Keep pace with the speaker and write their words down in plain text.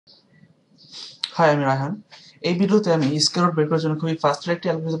High, আমি রায়হান। এই ভিডিওতে আমি স্কেলর বের করার জন্য খুবই ফাস্ট একটি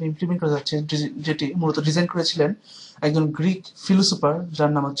অ্যালগরিদম ইমপ্লিমেন্ট করে যাচ্ছি, যেটি মূলত ডিজাইন করেছিলেন একজন গ্রিক ফিলোসোফার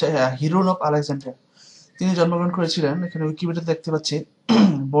যার নাম হচ্ছে হিরোন অফ আলেকজান্ড্রিয়া। তিনি জন্মগ্রহণ করেছিলেন, এখানে উইকিপিডিয়াতে দেখতে পাচ্ছি,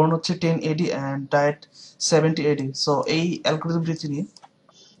 বর্ণ হচ্ছে 10 AD and diet 70 AD। So এই অ্যালগরিদমটি তিনি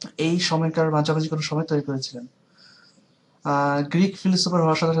এই সময়কার মাঝামাঝি কোনো সময় তৈরি করেছিলেন। গ্রিক ফিলোসোফার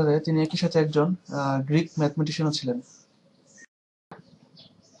হওয়ার সাথে সাথে তিনি একই সাথে একজন গ্রিক ম্যাথমেটিশিয়ানও ছিলেন।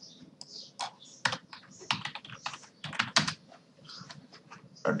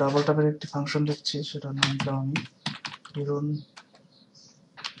 ডাবল ট্যাপের একটি ফাংশন লিখছি, সেটার নাম দিলাম আমি হিরন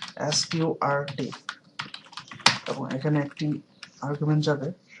SQRT, এবং এখানে একটি আর্গুমেন্ট যাবে,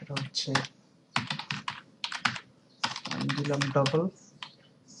 সেটা হচ্ছে আমি দিলাম ডাবল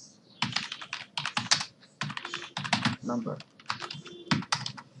নাম্বার।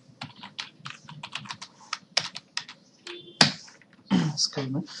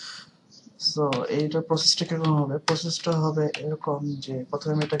 সো এইটার প্রসেসটা কিরকম হবে? প্রসেসটা হবে এরকম যে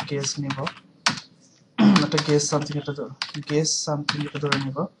প্রথমে আমি একটা গেস নিব, একটা গেস সামথিং এটা ধরে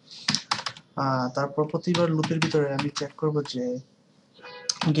নিব। তারপর প্রতিবার লুপের ভিতরে আমি চেক করব যে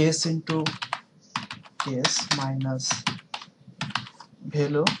guess into guess minus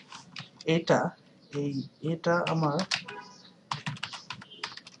value, এটা আমার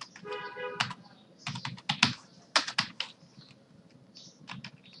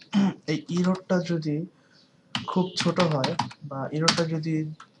এই ইরোডটা যদি খুব ছোট হয় বা ইরোডটা যদি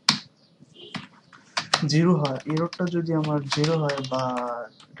জিরো হয়, ইরোডটা যদি আমার জিরো হয় বা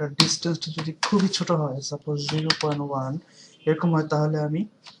এটার ডিস্টেন্সটা যদি খুবই ছোট হয়, সাপোজ 0.1 এরকম হয়, তাহলে আমি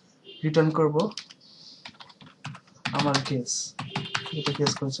রিটার্ন করব আমার গেস, যেটা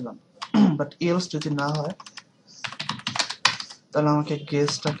গেস করেছিলাম। বাট এলস যদি না হয়, তাহলে আমাকে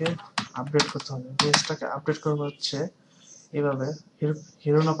গেসটাকে আপডেট করতে হবে। গেসটাকে আপডেট করবো হচ্ছে এভাবে,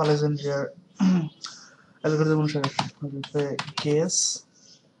 হিরন অফ আলেকজান্ড্রিয়ার অ্যালগরিদম অনুসারে হবে guess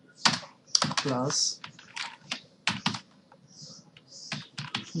plus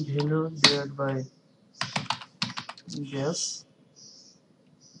value divide by guess,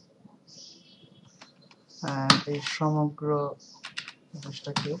 এই সমগ্র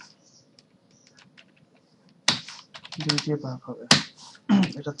জিনিসটাকে 2 দিয়ে ভাগ হবে।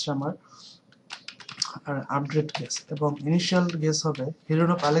 এটা হচ্ছে আমার আপডেট গেস, এবং ইনিশিয়াল গেস হবে হিরন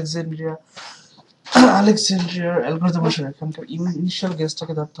অফ আলেকজান্ড্রিয়ার অ্যালগরিদম অনুসারে এখানকার ইনিশিয়াল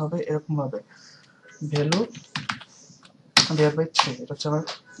গেসটাকে ধরতে হবে এরকম ভাবে, ভ্যালু ডিভাইড বাই 3। এটা হচ্ছে আমার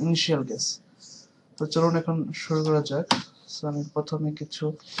ইনিশিয়াল গেস। তো চলুন এখন শুরু করা যাক। সো আমি প্রথমে কিছু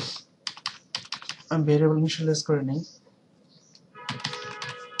ভেরিয়েবল ইনিশিয়ালাইজ করে নিই।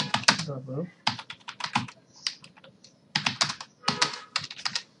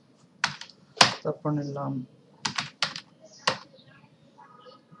 তারপর নিলাম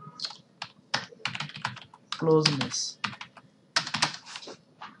ক্লোজনেস,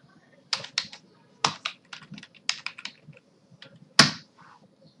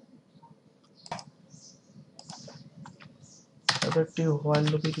 তারপর একটি হোয়াইল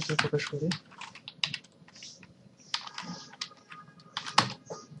লুপের ভিতরে প্রবেশ করি।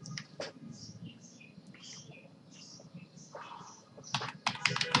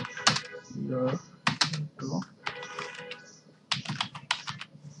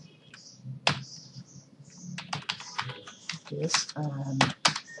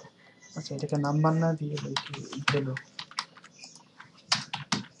 আচ্ছা, এটাকে নাম্বার না দিয়ে লিখি ভ্যালু।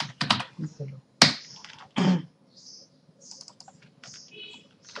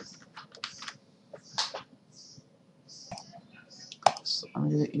 আমি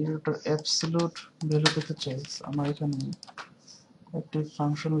যদি ইরোটার অ্যাবসলিউট ভ্যালু পেতে চাই, আমার এখানে একটি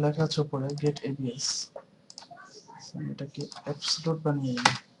ফাংশন লেখা আছে উপরে, গেট এবিএস। আমি এটাকে অ্যাবসলিউট বানিয়ে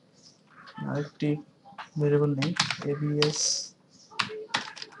নিই, আরেকটি ভেরিয়েবল নেই এবিএস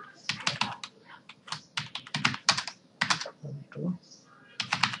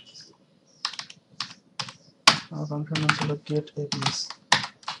আমার ফাংশন নাম ছিল গেট এবিএস।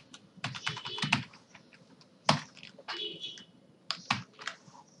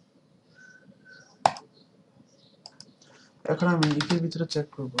 এখন আমি ইফের ভিতরে চেক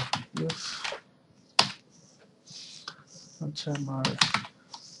করব ইফ, আচ্ছা আমার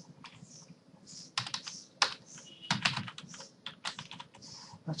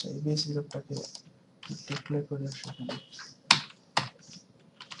এবিএস লুপটাকে ডিক্লেয়ার করে আসি এখানে।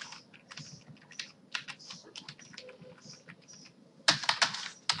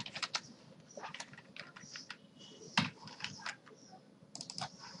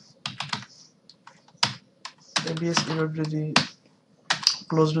 এবিএস এরর যদি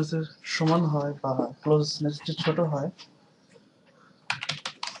ক্লোজনেসের সমান হয় বা ক্লোজনেস ছোট হয়,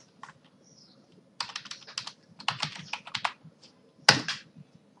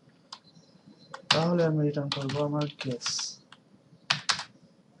 তাহলে আমি রিটার্ন করব আমার গেস।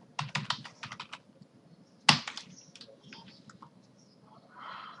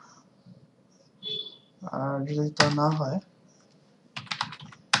 আর যদি তা না হয়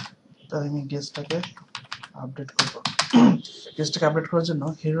তাহলে আমি গেসটাকে আপডেট করব। গেসটাকে আপডেট করার জন্য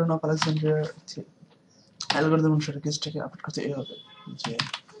হেরন অফ আলেকজান্ড্রিয়ার অ্যালগরিদম অনুসারে গেসটাকে আপডেট করতে হবে যে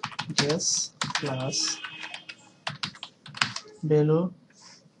guess plus value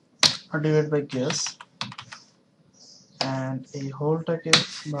divide by guess and এই হোলটাকে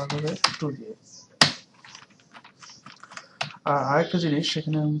ভাগ হবে 2 দিয়ে। আর আরেকটা জিনিস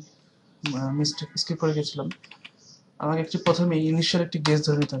সেখানে মিস্টেক স্কিপ করে গেছিলাম, আমাকে একটি প্রথমে ইনিশিয়াল একটি গেস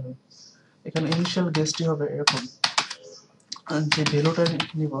ধরে নিতে হবে। এখানে ইনিশিয়াল গেসটি হবে এরকম, যে ভ্যালুটা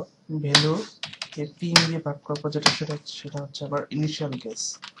নিব ভ্যালু কে 3 দিয়ে ভাগ করবো, সেটা হচ্ছে আবার ইনিশিয়াল গেস।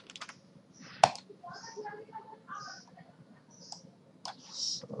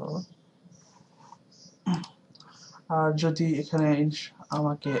 আর যদি এখানে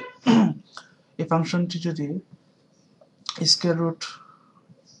আমাকে এই ফাংশনটি যদি স্কয়ার রুট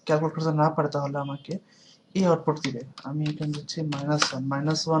ক্যালকুলেট করতে না পারে তাহলে আমাকে এই আউটপুট দিবে। আমি এখানে দিচ্ছি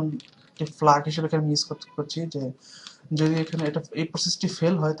 -1 কে ফ্ল্যাগ হিসেবে এখানে ইউজ করছি, যে যদি এখানে এই প্রসেসটি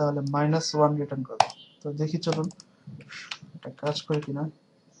ফেল হয় তাহলে -1 রিটার্ন করবে। তো দেখি চলুন এটা কাজ করে কিনা।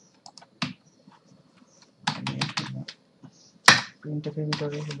 আমি এখানে প্রিন্টএফের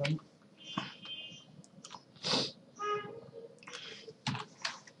ভিতরে গেলাম,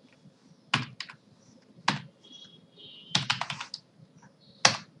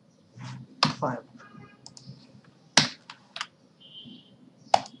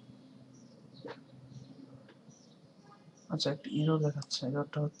 আচ্ছা একটা এরর দেখাচ্ছে,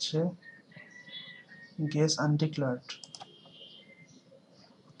 এররটা হচ্ছে গেস আনডিক্লেয়ার্ড।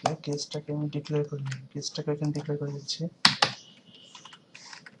 ওকে, কেসটাকে আমি ডিক্লেয়ার করি, কেসটাকে এখানে ডিক্লেয়ার করে দিচ্ছি।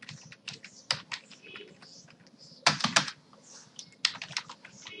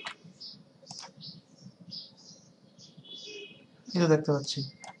 এটা দেখতে পাচ্ছি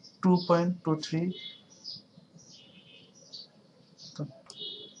 2.23।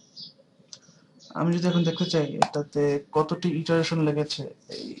 আমি যদি এখন দেখতে চাই এটাতে কতটি ইটারেশন লেগেছে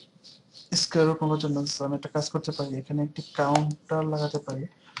এই স্কয়ার রুট নেওয়ার জন্য, আমি একটা কাজ করতে পারি, এখানে একটি কাউন্টার লাগাতে পারি,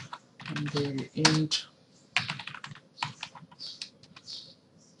 যে int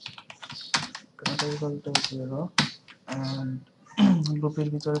counter equal to 0 and লুপের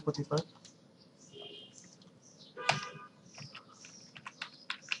ভিতরে প্রতিবার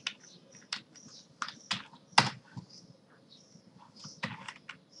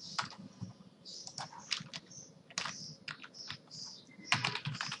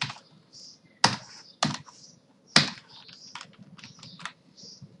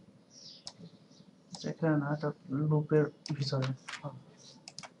এখানে না, এটা লুপের ভিতরে।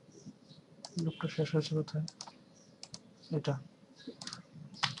 লুপটা শেষ হয়েছে কোথায়? এটা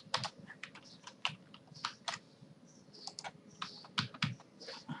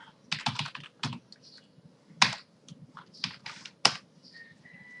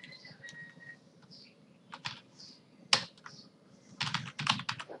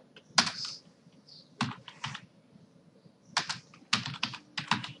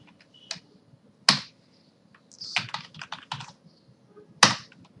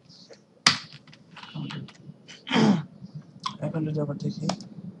এখন যদি আবার দেখি,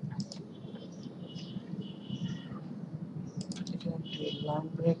 এখানে একটি লাইন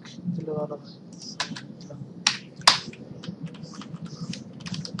ব্রেক দিলে ভালো হয়।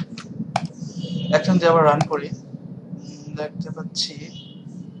 এখন যদি আবার রান করি, দেখতে পাচ্ছি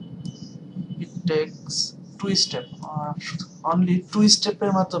it takes 2 স্টেপ, অনলি 2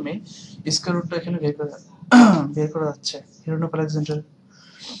 স্টেপের মাধ্যমে স্কয়ার রুটটা এখানে বের করা যাচ্ছে হেরন অফ আলেকজান্ডার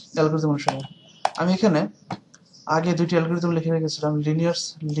অ্যালগরিদম অনুসারে। আমি এখানে আগে দুটি অ্যালগরিদম লিখে রেখেছিলাম,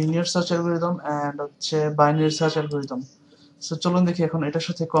 লিনিয়ার সার্চ অ্যালগরিদম এন্ড হচ্ছে বাইনারি সার্চ অ্যালগরিদম। সো চলুন দেখি এখন এটার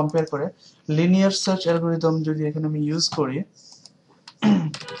সাথে কম্পেয়ার করে লিনিয়ার সার্চ অ্যালগরিদম যদি এখানে আমি ইউজ করি,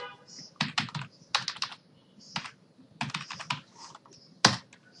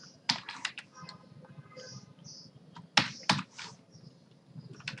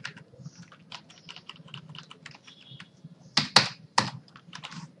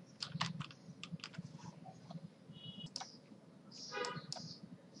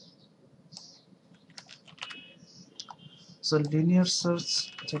 সো লিনিয়ার সার্চ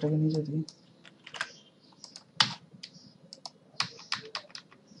যেটাকে নিয়ে যদি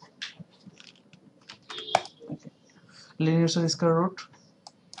লিনিয়ার সার্চ স্কয়ার রুট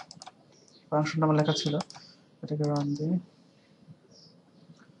ফাংশনটা আমার লেখা ছিল, এটাকে রান দিই।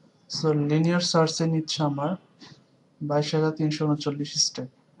 সো লিনিয়ার সার্চে নিচ্ছে আমার 22,339 স্টেপ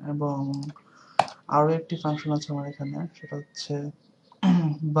এবং আরো একটি ফাংশন আছে আমার এখানে, সেটা হচ্ছে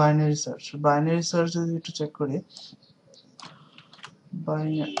বাইনারি সার্চ। বাইনারি সার্চ যদি একটু চেক করি,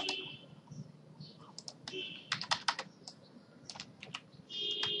 বাইনারি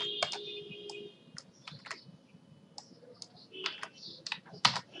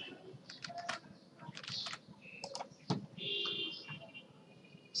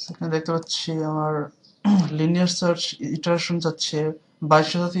এখানে দেখতে পাচ্ছি আমার লিনিয়ার সার্চ ইটারেশন যাচ্ছে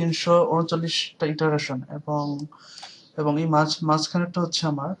 22,339টা ইটারেশন, এবং এই মাঝখানেরটা হচ্ছে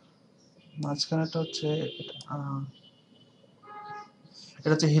আমার মাঝখানেরটা হচ্ছে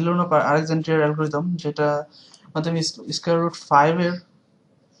এটা হচ্ছে হিরন অফ আলেকজান্ড্রিয়ার অ্যালগরিদম, যেটা মাধ্যমে স্কয়ার রুট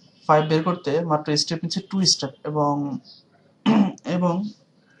 5 বের করতে মাত্র স্টেপ নিচ্ছে 2 স্টেপ, এবং এবং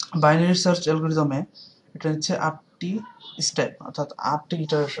বাইনারি সার্চ অ্যালগরিদমে এটা নিচ্ছে 8টি স্টেপ, অর্থাৎ 8টি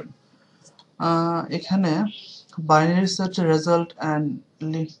ইটারেশন। এখানে বাইনারি সার্চের result and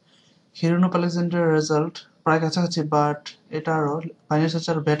Hiron of আলেকজান্ড্রিয়ার result প্রায় কাছাকাছি, বাট এটা আরো বাইনারি সার্চ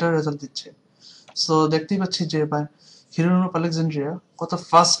আরো বেটার রেজাল্ট দিচ্ছে। সো দেখতেই পাচ্ছি যে হিরন অফ আলেকজান্ড্রিয়া কত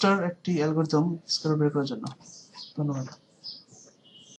ফাস্টার একটি অ্যালগরিদম স্কয়ার বের করার জন্য। ধন্যবাদ।